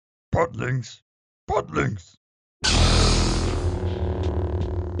Podlings. Podlings.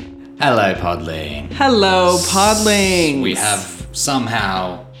 Hello, Podling. Hello, Podlings. We have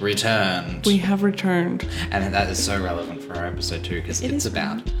somehow returned. We have returned. And that is so relevant for our episode 2 because it's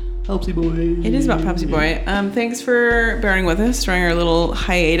about Palpsy Boy. It is about Palpsy Boy. Thanks for bearing with us during our little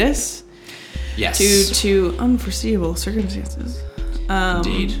hiatus. Yes. Due to unforeseeable circumstances.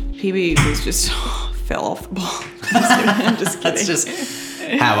 Indeed. PB was just fell off the ball. I'm just kidding. That's just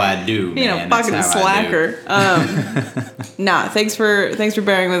how I do, man. Fucking slacker. Thanks for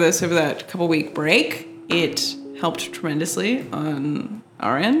bearing with us over that couple week break. It helped tremendously on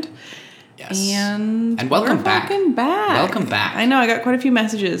our end. Yes. And welcome back. Welcome back. I know, I got quite a few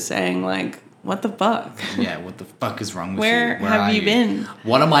messages saying like, what the fuck? Yeah, what the fuck is wrong with Where you? have you been?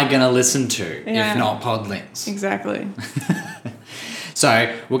 What am I going to listen to Yeah. if not Podlings? Exactly.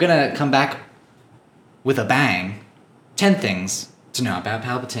 So, we're going to come back with a bang. 10 things to know about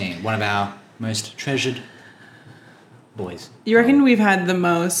Palpatine, one of our most treasured boys. You reckon we've had the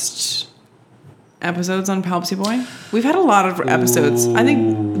most episodes on Palpsy Boy? We've had a lot of episodes. I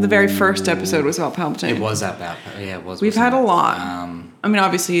think the very first episode was about Palpatine. It was about, yeah, it was. We've had a lot. Um, I mean,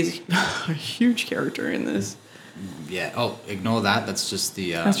 obviously, he's a huge character in this. Yeah. Oh, ignore that. That's just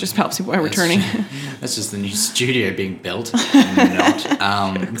the. That's just Palpsy Boy returning. That's just the new studio being built.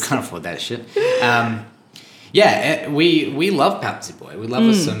 Not. We can't afford that shit. Yeah, we love Palpsy Boy. We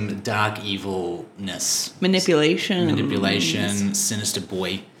love some dark evilness, manipulation, sinister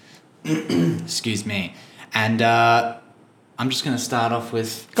boy. Excuse me. And I'm just going to start off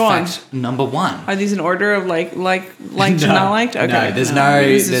with fact number 1. Are these in order of liked to not liked? Okay. No,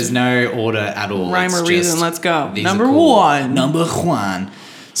 there's no order at all. Rhyme or reason. Let's go. Number 1. Number 1.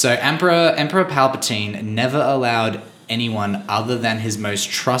 So Emperor Palpatine never allowed anyone other than his most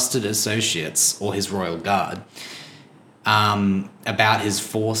trusted associates or his royal guard about his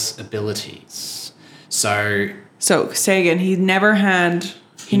Force abilities. So say again. He never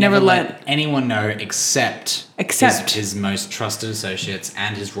let anyone know except his most trusted associates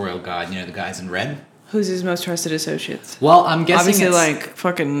and his royal guard. You know, the guys in red. Who's his most trusted associates? Well, I'm guessing obviously it's like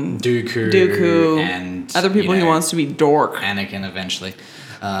fucking Dooku and other people he wants to be dork. Anakin eventually.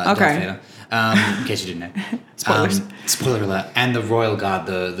 Okay. Darth Vader. In case you didn't know. Spoilers. Spoiler alert. And the royal guard,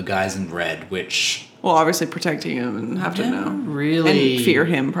 the guys in red, which... Well, obviously protecting him and have to know. Really... And fear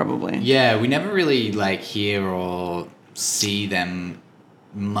him, probably. Yeah, we never really, hear or see them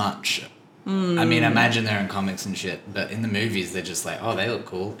much. I mean, I imagine they're in comics and shit, but in the movies, they're just like, oh, they look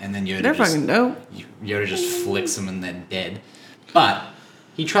cool. And then They're fucking dope. Yoda just flicks them and they're dead. But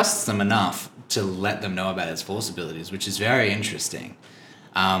he trusts them enough to let them know about his Force abilities, which is very interesting.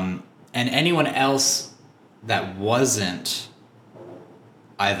 And anyone else that wasn't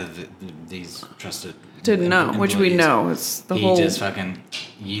either these trusted didn't know, which we know. It's the whole... He just fucking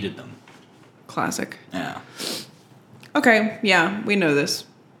yeeted them. Classic. Yeah. Okay, yeah, we know this.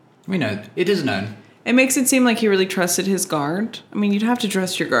 We know. It is known. It makes it seem like he really trusted his guard. I mean, you'd have to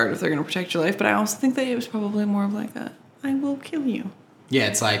trust your guard if they're going to protect your life, but I also think that it was probably more of like a, I will kill you. Yeah,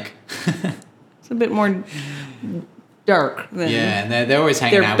 it's like... It's a bit more dark than... Yeah, and they're always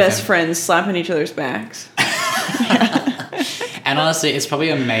hanging out with him. Their best friends slapping each other's backs. And honestly, it's probably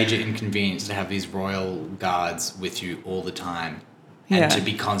a major inconvenience to have these royal guards with you all the time. And to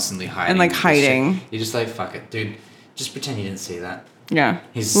be constantly hiding. And hiding. You're just like, fuck it, dude. Just pretend you didn't see that. Yeah.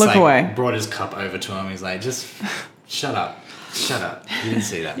 He's look away. Brought his cup over to him. He's like, just shut up. Shut up. You didn't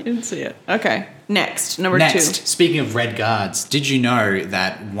see that. You didn't see it. Okay. Number 2. Speaking of red guards, did you know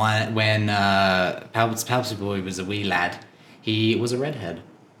that when Palpatine Boy was a wee lad, he was a redhead?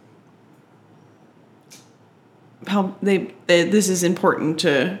 This is important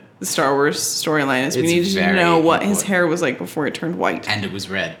to the Star Wars storyline. We need to know what his hair was like before it turned white. And it was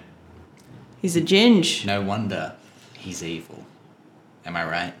red. He's a ginge. No wonder he's evil. Am I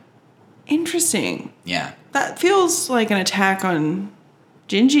right? Interesting. Yeah. That feels like an attack on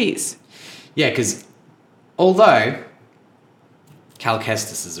gingies. Yeah, because although Cal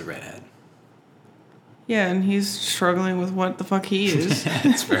Kestis is a redhead. Yeah, and he's struggling with what the fuck he is.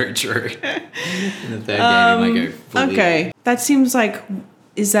 It's very true. In the third game, he might go fully... Okay. That seems like...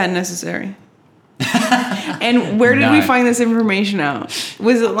 Is that necessary? And where did we find this information out?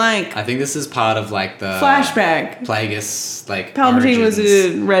 Was it like... I think this is part of the... Flashback. Plagueis, Palpatine was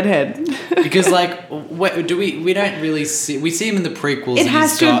a redhead. Because, we don't really see... We see him in the prequels. It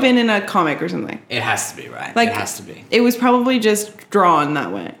has to have been in a comic or something. It has to be, right? It has to be. It was probably just drawn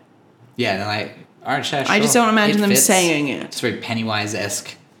that way. Yeah, they're like, alright, sure. I just don't imagine them saying it. It's very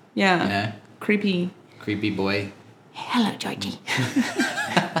Pennywise-esque. Yeah. You know? Creepy. Creepy boy. Hello, Georgie.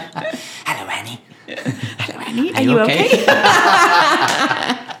 Hello, Annie. Hello, Annie. Are you okay?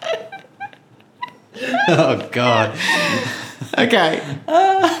 Oh, God. Okay.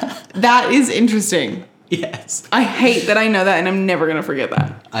 That is interesting. Yes. I hate that I know that, and I'm never going to forget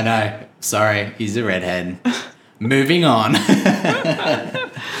that. I know. Sorry, he's a redhead. Moving on.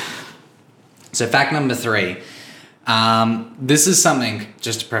 So fact number 3. This is something,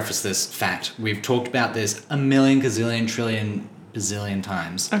 just to preface this fact, we've talked about this a million, gazillion, trillion, bazillion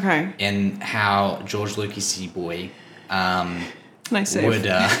times. Okay. In how George Lucas boy Nice save. would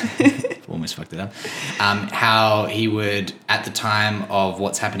almost fucked it up. How he would, at the time of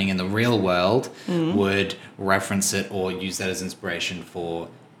what's happening in the real world, would reference it or use that as inspiration for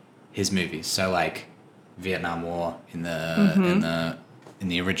his movies. So like Vietnam War in the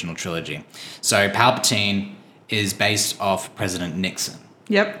original trilogy. So Palpatine is based off President Nixon.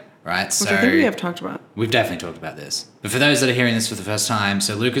 Yep. Right? Which So I think we have talked about. we've definitely talked about this. But for those that are hearing this for the first time,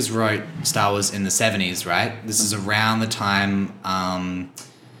 so Lucas wrote Star Wars in the 70s, right? This is around the time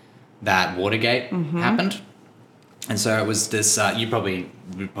that Watergate happened. And so it was this, would probably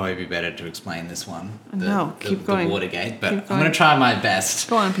be better to explain this one. No, keep going. The Watergate, but Keep I'm going. going to try my best.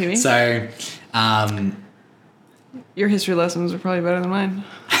 Go on, PB. So, Your history lessons are probably better than mine.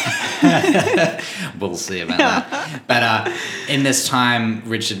 we'll see about that. But in this time,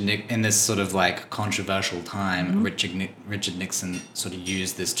 in this sort of like controversial time, Richard Nixon sort of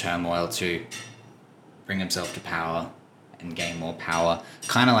used this turmoil to bring himself to power and gain more power,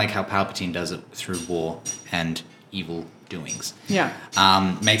 kind of like how Palpatine does it through war and evil doings. Yeah.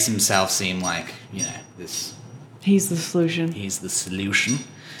 Makes himself seem like, you know, this. He's the solution. He's the solution.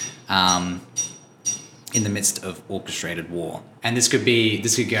 In the midst of orchestrated war. And this could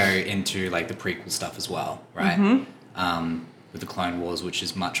go into like the prequel stuff as well, right? With the Clone Wars, which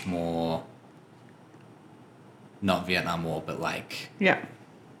is much more not Vietnam War, but like Yeah.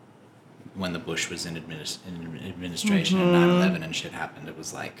 when the Bush was in administration and 9/11 and shit happened, it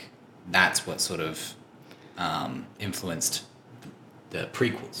was like that's what sort of influenced the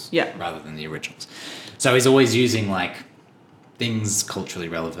prequels, rather than the originals. So he's always using like things culturally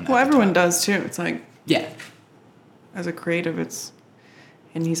relevant. Well, at the everyone time. does too. It's like, Yeah. as a creative,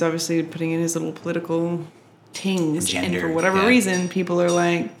 and he's obviously putting in his little political tings, Gender, and for whatever yeah. reason, people are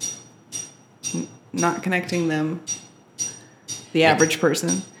like not connecting them. The average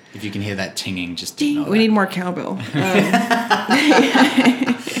person. If you can hear that tinging, just Ding. ignore We that. need more cowbell.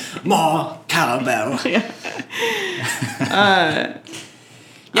 More cowbell.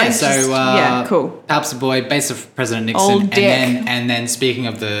 Cool. Palpatine boy, base of President Nixon, Old Dick. and then speaking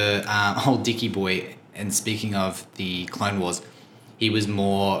of the old Dickie boy, and speaking of the Clone Wars, he was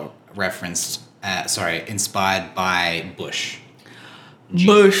more inspired by Bush.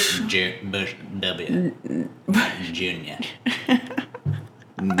 Bush. Bush W. Junior.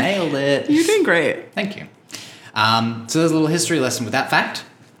 Nailed it. You're doing great. Thank you. So there's a little history lesson with that fact.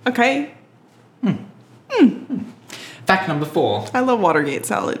 Okay. Fact number 4. I love Watergate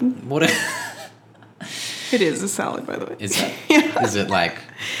salad. What It is a salad, by the way. is that? Yeah. Is it like?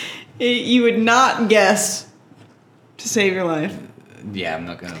 You would not guess to save your life. Yeah, I'm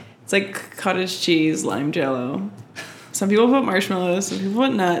not gonna. It's like cottage cheese, lime jello. Some people put marshmallows, some people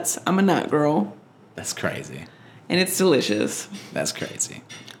put nuts. I'm a nut girl. That's crazy. And it's delicious. That's crazy.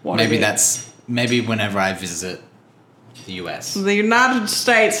 Watergate. Maybe whenever I visit the US, The United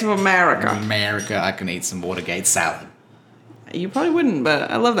States of America. I can eat some Watergate salad. You probably wouldn't, but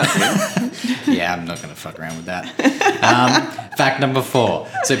I love that for you. Yeah, I'm not gonna fuck around with that. Fact number 4.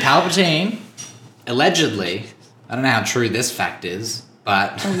 So Palpatine, allegedly, I don't know how true this fact is,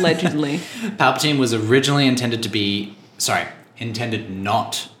 but Allegedly. Palpatine was originally intended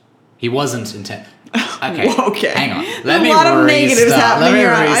not. He wasn't intended. Okay. Whoa, okay. Hang on. There's a lot of negatives happening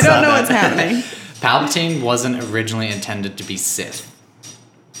here. I don't know what's that. happening. Palpatine wasn't originally intended to be Sith.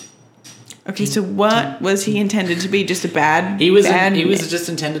 Okay, so what was he intended to be? Just a bad... He was bad, just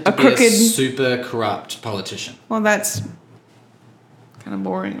intended to a be crooked... a super corrupt politician. Well, that's kind of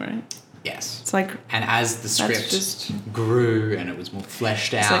boring, right? Yes. It's like... And as the script just- grew and it was more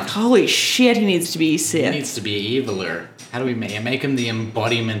fleshed It's out, like, holy shit, he needs to be he Sith. needs to be eviler. How do we make him the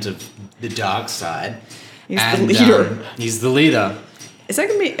embodiment of the dark side? He's the leader. He's the leader. Is that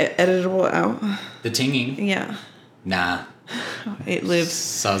going to be editable out? The tinging. Yeah. Nah. It lives.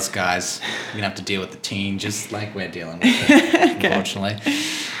 Sus, guys. You're going to have to deal with the teen just like we're dealing with it, unfortunately.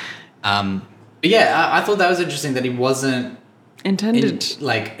 But yeah, I thought that was interesting that he wasn't... Intended.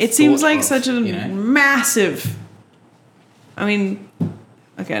 It seems thought like of, such a you know? massive... I mean,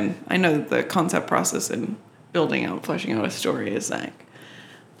 again, I know that the concept process and building out, fleshing out a story is like...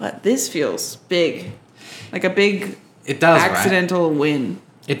 But this feels big. Like a big... It does, accidental win.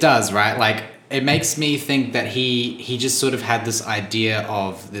 It does, right? Like, it makes me think that he just sort of had this idea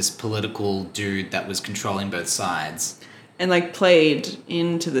of this political dude that was controlling both sides. And like played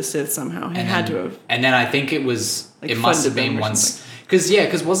into the Sith somehow. He had to have. And then I think it was, Like it must have funded been them or once,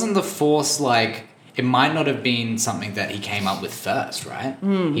 because wasn't the Force like, it might not have been something that he came up with first, right?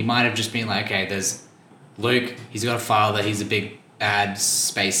 He might have just been like, okay, there's Luke, he's got a father, he's a big bad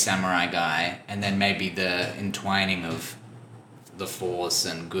space samurai guy, and then maybe the entwining of the Force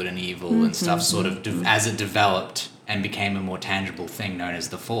and good and evil and stuff sort of, as it developed and became a more tangible thing known as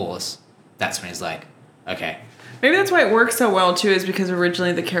the Force, that's when he's like, okay. Maybe that's why it works so well, too, is because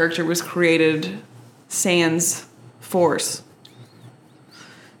originally the character was created sans Force.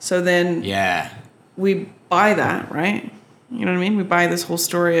 So then we buy that, right? You know what I mean? We buy this whole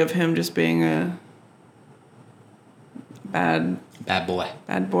story of him just being a bad boy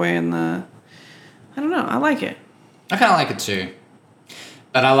in the... I don't know. I like it. I kind of like it, too.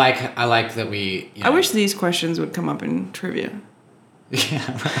 But I like that we... I wish these questions would come up in trivia.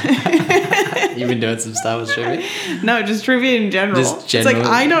 Yeah. You've been doing some Star Wars trivia? No, just trivia in general. It's like,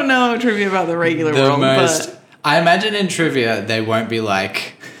 I don't know trivia about the regular world, but... I imagine in trivia, they won't be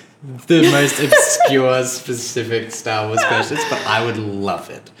like the most obscure, specific Star Wars questions, but I would love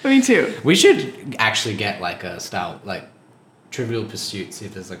it. Me too. We should actually get like a Trivial Pursuit, see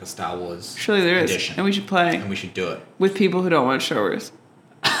if there's like a Star Wars Surely there is. edition. And we should play. And we should do it. With people who don't watch Star Wars.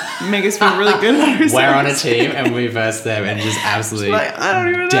 Make us feel really good about ourselves. We're on a team and we verse them and just absolutely like, I don't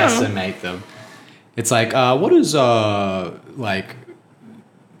even know. decimate them. It's like, what is like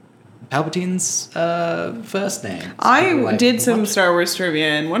Palpatine's first name? I did some Star Wars trivia,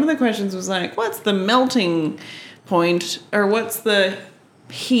 and one of the questions was like, what's the melting point, or what's the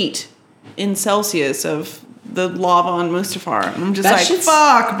heat in Celsius of the lava on Mustafar? And I'm just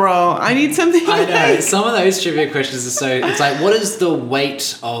fuck, bro. I need something. I know. Some of those trivia questions are so... It's like, what is the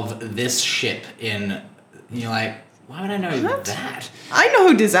weight of this ship in... And you're like, why would I know that? I know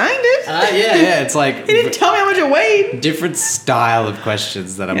who designed it. Yeah. It's like... He didn't tell me how much it weighed. Different style of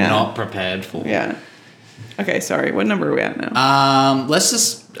questions that I'm not prepared for. Yeah. Okay, sorry. What number are we at now? Let's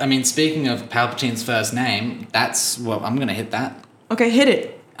just... I mean, speaking of Palpatine's first name, that's what... I'm going to hit that. Okay, hit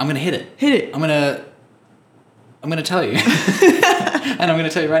it. I'm going to hit it. Hit it. I'm going to tell you. And I'm going to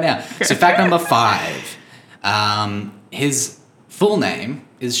tell you right now. So fact number 5. His full name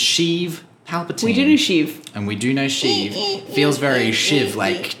is Sheev Palpatine. We do know Sheev. And we do know Sheev. Feels very Shiv,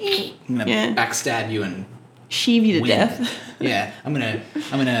 like I'm going to backstab you and Sheev you to win. death. Yeah, I'm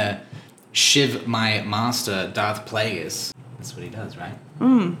gonna shiv my master Darth Plagueis. That's what he does, right? I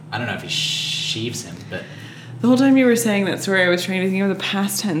don't know if he sheaves him, but the whole time you were saying that story, I was trying to think of the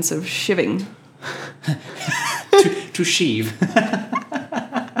past tense of shiving. to sheave. I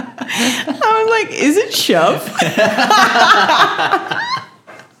was like, is it shove?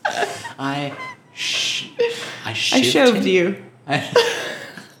 I shoved you.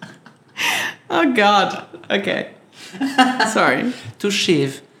 Oh God. Okay. Sorry. To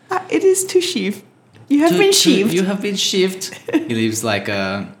sheave. It is to sheave. You have been sheaved. You have been sheaved. He leaves like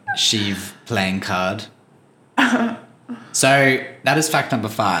a sheave playing card. So that is fact number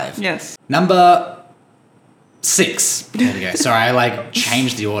 5. Yes. Number 6. There we go. Sorry, I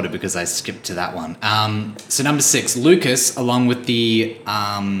changed the order because I skipped to that one. So number 6, Lucas, along with the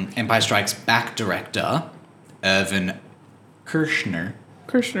Empire Strikes Back director, Irvin Kershner,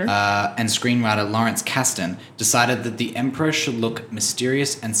 and screenwriter Lawrence Kasdan, decided that the Emperor should look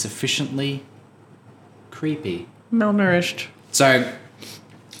mysterious and sufficiently creepy. Malnourished. So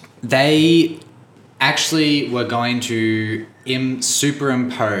they actually were going to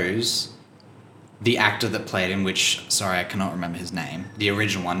superimpose the actor that played him, which, sorry, I cannot remember his name. The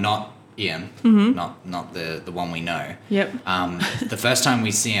original one, not Ian, not the one we know. Yep. The first time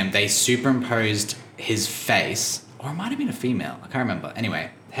we see him, they superimposed his face, or it might have been a female, I can't remember.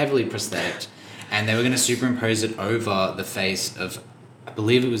 Anyway, heavily prosthetic. And they were going to superimpose it over the face of, I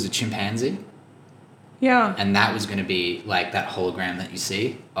believe it was a chimpanzee. Yeah. And that was going to be like that hologram that you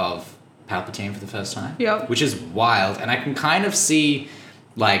see of Palpatine for the first time. Yeah. Which is wild. And I can kind of see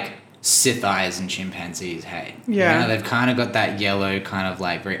like Sith eyes in chimpanzees, hey. Yeah. You know, they've kind of got that yellow kind of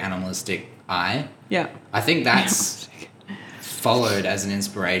like very animalistic eye. Yeah. I think that's followed as an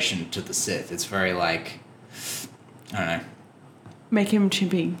inspiration to the Sith. It's very like, I don't know. Make him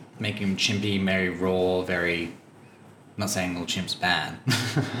chimpy. Make him chimpy, very raw, very... I'm not saying all chimps bad.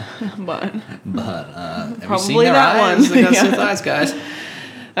 But have probably you seen their that eyes? one. They got Sith eyes, guys.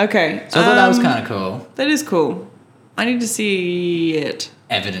 Okay. So I thought that was kind of cool. That is cool. I need to see it.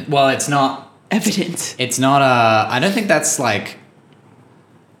 Evident. Well, it's not... Evidence. It's not a... I don't think that's like...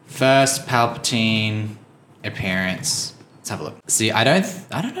 First Palpatine appearance Let's have a look. See, I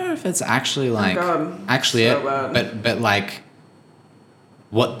don't know if it's actually like actually so it, but like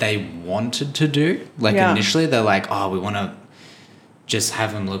what they wanted to do. Like initially, they're like, oh, we want to just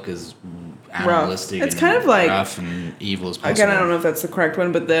have him look as animalistic. It's and kind of like rough and evil as possible. Again, I don't know if that's the correct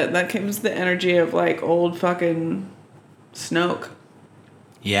one, but that gives the energy of like old fucking Snoke.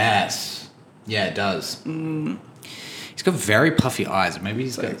 Yes. Yeah, it does. He's got very puffy eyes. Maybe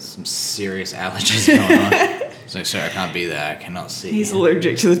he's got some serious allergies going on. He's like, sorry, I can't be there. I cannot see. He's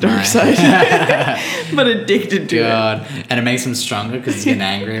allergic to the dark side, but addicted to it. And it makes him stronger because he's getting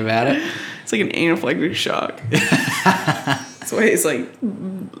angry about it. It's like an anaphylactic shock. That's why he's like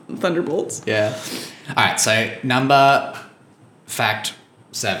thunderbolts. Yeah. All right, so fact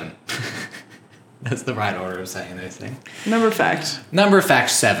 7. That's the right order of saying those things. Number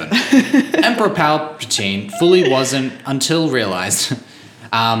fact 7. Emperor Palpatine fully wasn't until realized.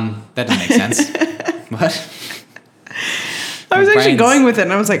 That doesn't make sense. What? I was actually going with it,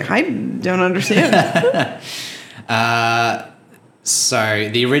 and I was like, I don't understand. So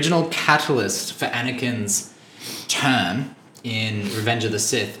the original catalyst for Anakin's turn in Revenge of the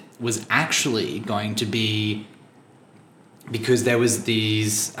Sith was actually going to be because there was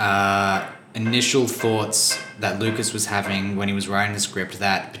these initial thoughts that Lucas was having when he was writing the script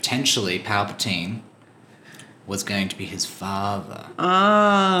that potentially Palpatine was going to be his father.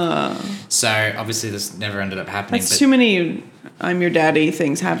 So obviously this never ended up happening. That's too many I'm your daddy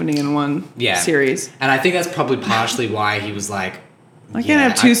things happening in one series. And I think that's probably partially why he was like, I can't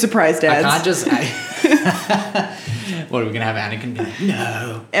have two surprise dads. I can't just... what, are we going to have Anakin be like,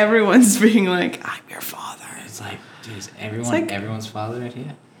 no. Everyone's being like, I'm your father. It's like, dude, is everyone's father right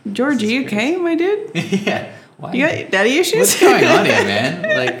here? George, are you okay, my dude? Yeah. Why? You got daddy issues? What's going on here, man?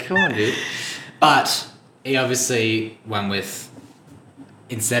 Like, come on, dude. But he obviously went with,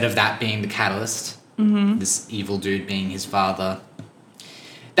 instead of that being the catalyst, this evil dude being his father,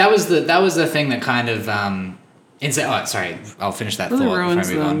 that was the thing that kind of... sorry, I'll finish that really thought. Ruins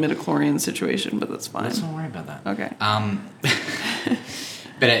before I move the on. midichlorian situation, but that's fine. Let's not worry about that. Okay.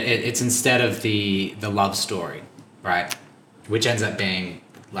 But it's instead of the love story, right? Which ends up being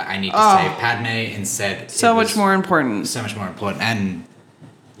like I need to save Padme instead. So much more important. So much more important, and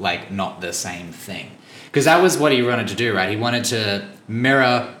like not the same thing. Because that was what he wanted to do, right? He wanted to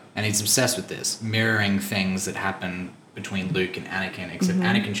mirror, and he's obsessed with this, mirroring things that happen between Luke and Anakin. Except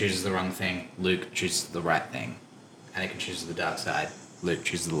Anakin chooses the wrong thing, Luke chooses the right thing. Anakin chooses the dark side, Luke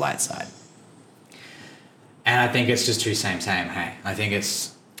chooses the light side. And I think it's just too same, hey? I think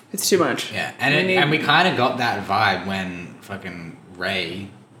it's too much. Yeah, and we kind of got that vibe when fucking Rey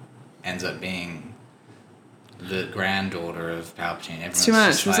ends up being the granddaughter of Palpatine. It's too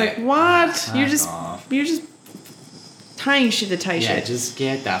much. It was like, what? You're just tying shit to tie shit. Yeah, just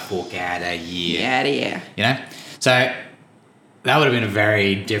get that fuck out of here. Get out of here. You know? So that would have been a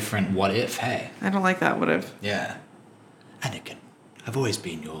very different what if, hey? I don't like that what if. Yeah. Anakin, I've always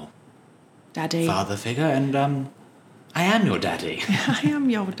been your daddy father figure, and I am your daddy. I am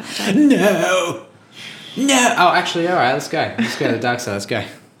your daddy. No. Oh, actually, all right. Let's go. Let's go to the dark side. Let's go.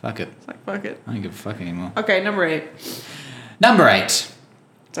 Fuck it. It's like fuck it. I don't give a fuck anymore. Okay, number 8. Number 8. Is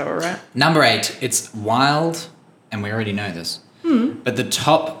that where we're at? Number 8. It's wild, and we already know this. But on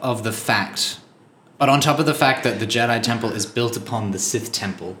top of the fact that the Jedi Temple is built upon the Sith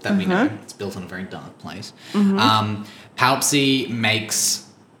Temple that we know, it's built in a very dark place. Palpsy makes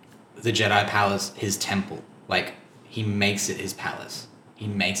the Jedi Palace his temple. Like, he makes it his palace. He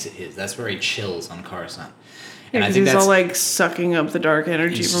makes it his. That's where he chills on Coruscant. Yeah, because he's all like sucking up the dark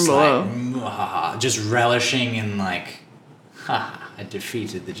energy from below. Like, just relishing in like, I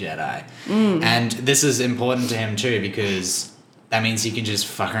defeated the Jedi. And this is important to him too, because that means he can just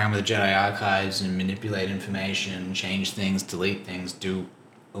fuck around with the Jedi archives and manipulate information, change things, delete things, do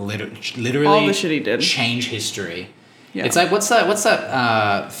literally all the shit he did. Change history. Yeah. It's like, what's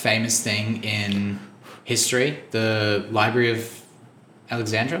that famous thing in history? The Library of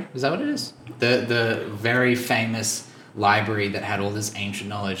Alexandria? Is that what it is? The very famous library that had all this ancient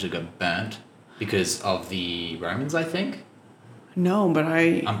knowledge that got burnt because of the Romans, I think. No, but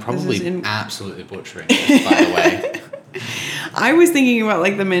I'm probably absolutely butchering this, by the way. I was thinking about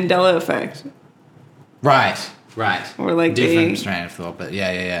like the Mandela effect. Right. Or like different strain of thought, but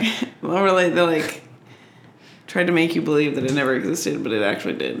yeah. Or like they like tried to make you believe that it never existed, but it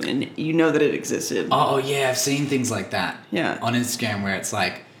actually did, and you know that it existed. Oh yeah, I've seen things like that. Yeah. On Instagram where it's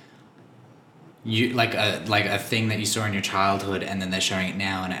like you like a thing that you saw in your childhood, and then they're showing it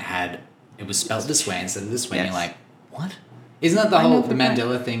now, and it was spelled this way instead of this way, and you're like, what? Isn't that the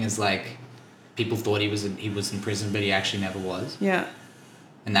Mandela thing? Is like people thought he was in prison, but he actually never was. Yeah.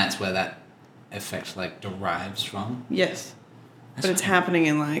 And that's where that effect like derives from. Yes. But it's happening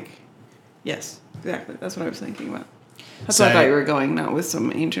in like, yes, exactly. That's what I was thinking about. That's where I thought you were going, not with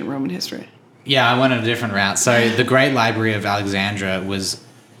some ancient Roman history. Yeah, I went on a different route. So the Great Library of Alexandria was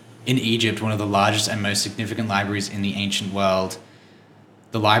in Egypt, one of the largest and most significant libraries in the ancient world.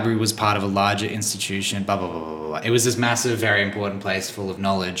 The library was part of a larger institution, blah, blah, blah, blah, blah. It was this massive, very important place full of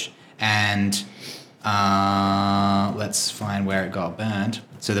knowledge. And let's find where it got burnt.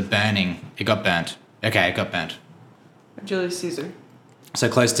 So the burning, it got burnt. Okay, it got burnt. Julius Caesar. So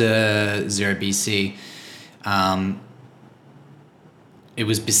close to 0 BC, it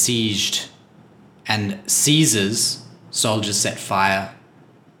was besieged, and Caesar's soldiers set fire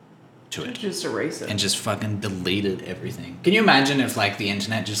to it. Just erase it. And just fucking deleted everything. Can you imagine if like the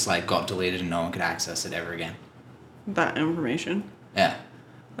internet just like got deleted and no one could access it ever again? That information. Yeah.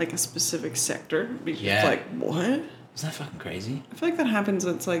 Like a specific sector. Yeah. Like, what? Isn't that fucking crazy? I feel like that happens.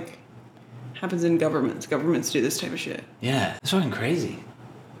 It's like, happens in governments. Governments do this type of shit. Yeah. It's fucking crazy.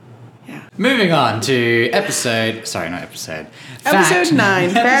 Yeah. Moving on to episode 9. Episode Fact.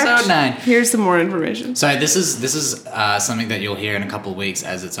 9. Episode 9. Here's some more information. So this is something that you'll hear in a couple of weeks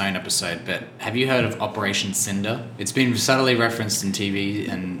as its own episode, but have you heard of Operation Cinder? It's been subtly referenced in TV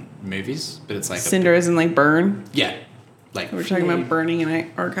and movies, but it's like... Cinder as in like burn? Yeah. Like we're talking about burning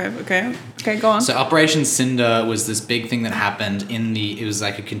an archive. Okay, go on. So Operation Cinder was this big thing that happened it was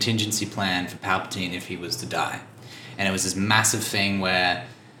like a contingency plan for Palpatine if he was to die. And it was this massive thing where...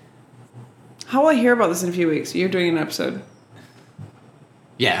 How will I hear about this in a few weeks? You're doing an episode.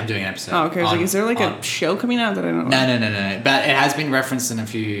 Yeah, I'm doing an episode. Oh, okay. Is there like a show coming out that I don't know? No. But it has been referenced in a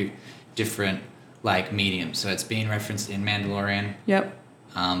few different like mediums. So it's been referenced in Mandalorian. Yep.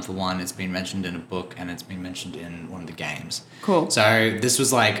 For one, it's been mentioned in a book and it's been mentioned in one of the games. Cool. So this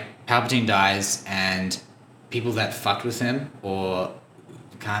was like Palpatine dies and people that fucked with him or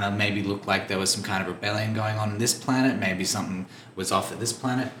kind of maybe looked like there was some kind of rebellion going on this planet, maybe something was off at this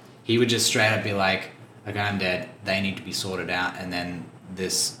planet, he would just straight up be like, okay, I'm dead, they need to be sorted out, and then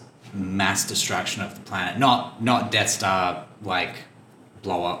this mass destruction of the planet, not Death Star like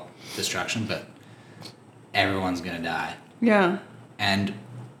blow up destruction, but everyone's gonna die. Yeah. And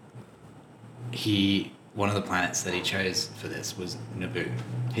one of the planets that he chose for this was Naboo,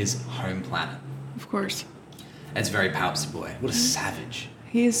 his home planet. Of course. It's very Palpsy boy. What a savage.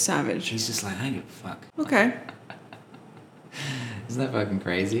 He is savage. He's just like, I don't give a fuck. Okay. Isn't that fucking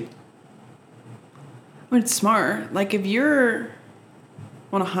crazy? Well, it's smart. Like, if you're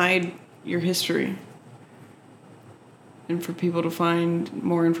want to hide your history and for people to find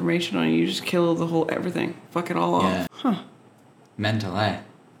more information on you just kill the whole everything. Fuck it all off. Huh. Mental, eh?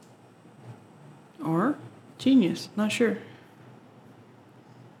 Or genius. Not sure.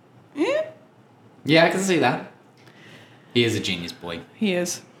 Yeah, I can see that. He is a genius boy. He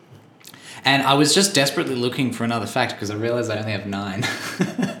is. And I was just desperately looking for another fact because I realized I only have 9.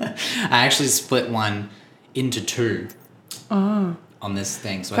 I actually split one into 2 on this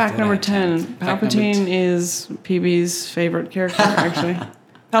thing. So fact number 10. Palpatine is PB's favorite character, actually.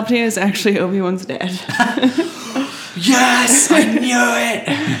 Palpatine is actually Obi-Wan's dad. Yes! I knew it!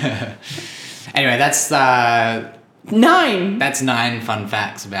 Anyway, that's... 9! That's 9 fun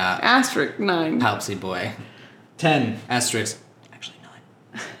facts about... Asterisk 9. Palpsy boy. 10 asterisk... Actually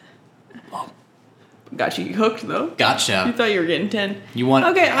 9. Whoa. Got you hooked, though. Gotcha. You thought you were getting 10. You want...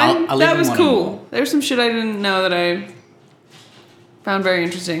 Okay, I'll that was cool. More. There's some shit I didn't know that I found very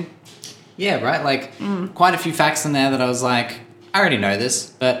interesting. Yeah, right? Like, quite a few facts in there that I was like, I already know this,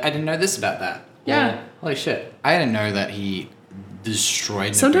 but I didn't know this about that. Yeah. Or, holy shit. I didn't know that he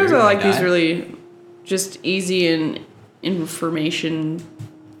destroyed Sometimes Naboo I like when he these died. really just easy and information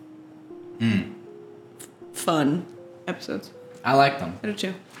fun episodes. I like them. I do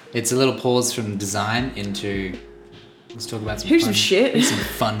too. It's a little pause from design into... Let's talk about some Here's fun, some shit. Some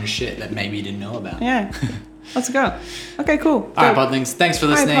fun shit that maybe you didn't know about. Yeah. Let's go. Okay, cool. All right, Podlings. Thanks for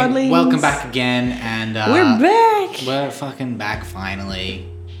listening. Podlings. Welcome back again. And we're back. We're fucking back finally.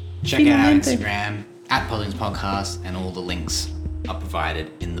 Check out our Instagram, @Podlings Podcast, and all the links are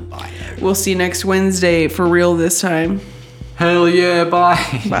provided in the bio. We'll see you next Wednesday for real this time. Hell yeah,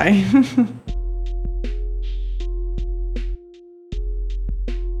 bye. Bye.